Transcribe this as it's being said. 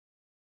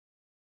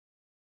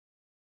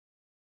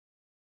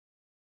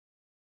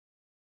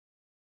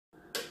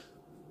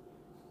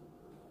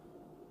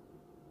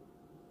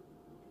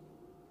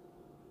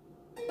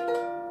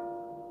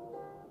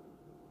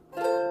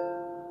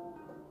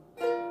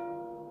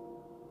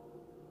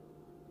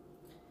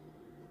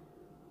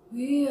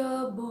We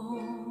are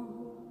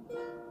born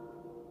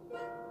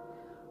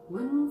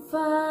one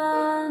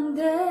fine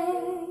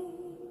day,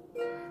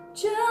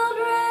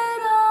 children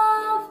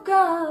of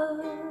God,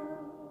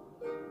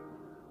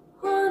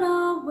 on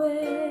our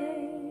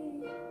way.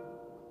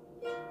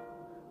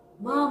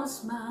 Mama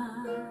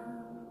smiles,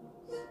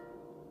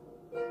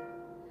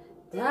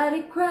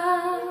 Daddy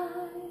cries,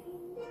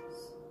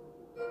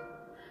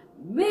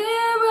 miracle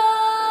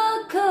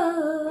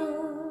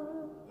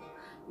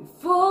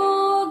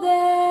before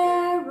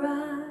their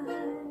eyes.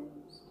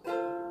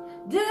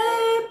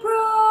 They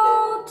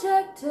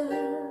protect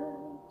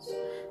us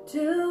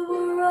till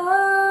we're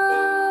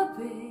of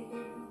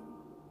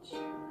age.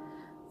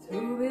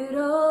 Through it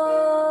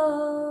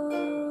all,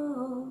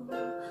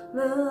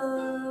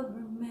 love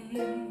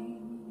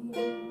remains.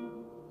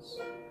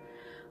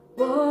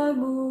 Boy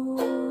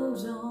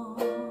moves on,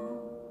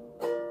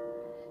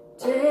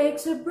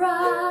 takes a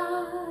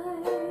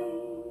bride.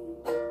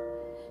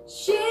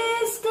 She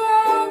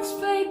stands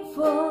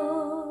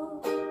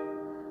faithful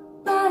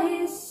by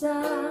his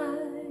side.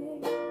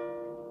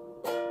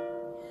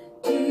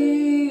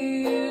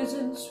 Tears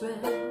and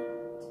sweat,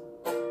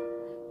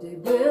 they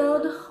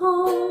build a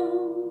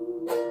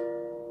home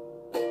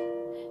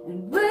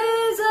and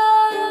raise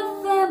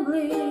a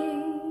family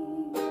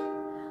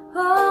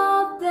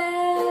of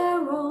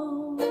their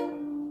own.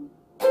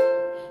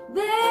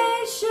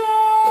 They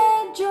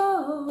share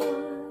joy,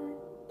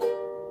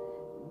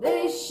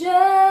 they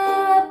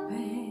share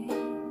pain,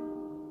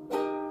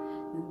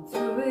 and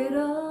through it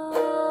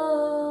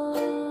all,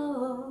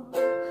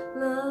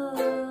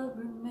 love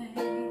remains.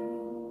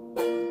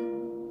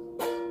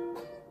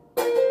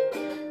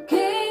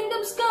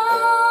 Kingdoms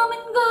come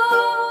and go,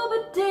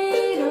 but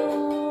they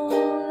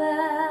don't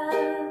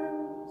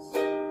last.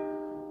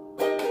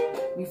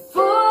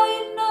 Before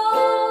you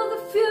know,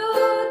 the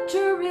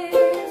future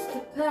is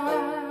the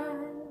past.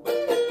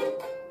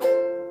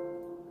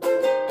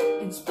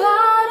 In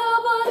spite of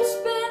what's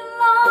been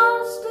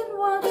lost and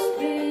what's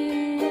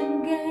been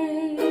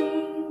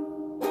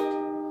gained,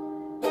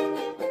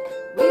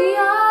 we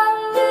are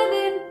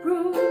living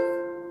proof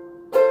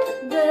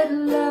that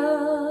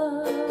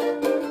love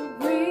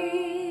remains.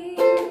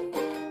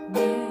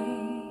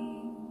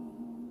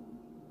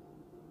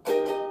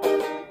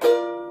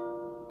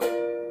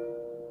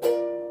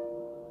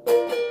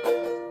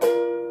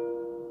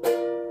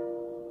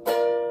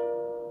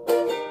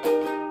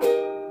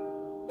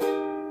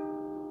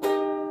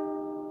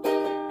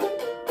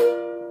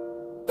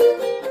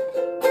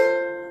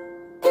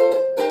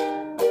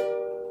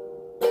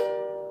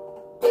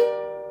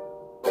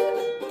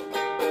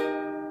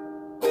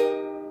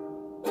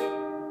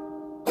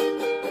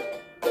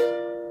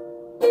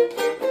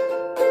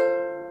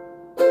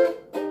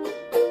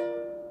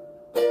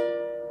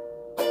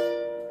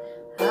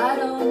 I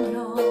don't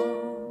know,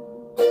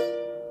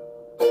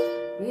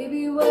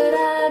 baby, what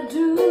I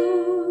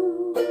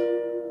do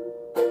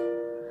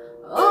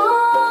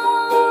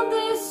on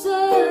this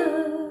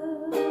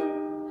earth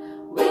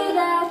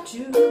without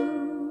you.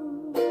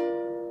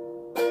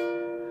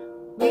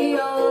 We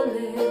all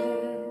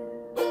live,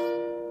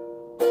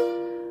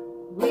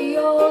 we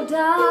all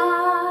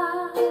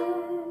die,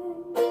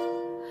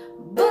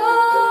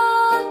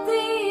 but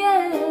the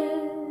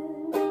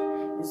end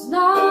is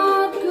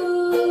not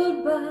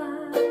goodbye.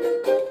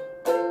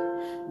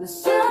 The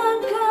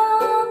sun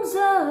comes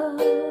up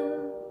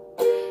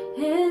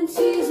and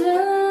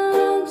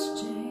seasons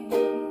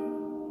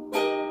change.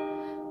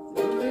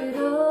 Through it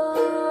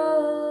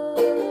all,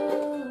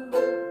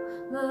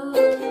 love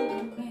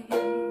remains.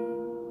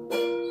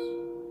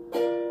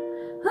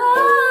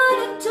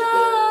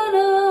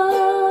 Uneternal,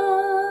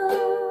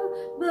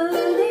 but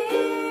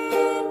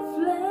in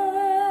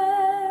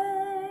flame,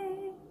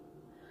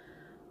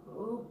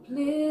 hope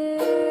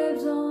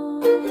lives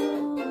on.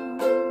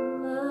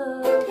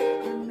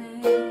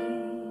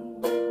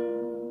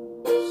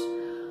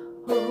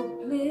 Hope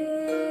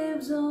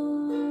lives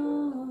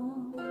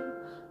on,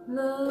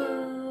 love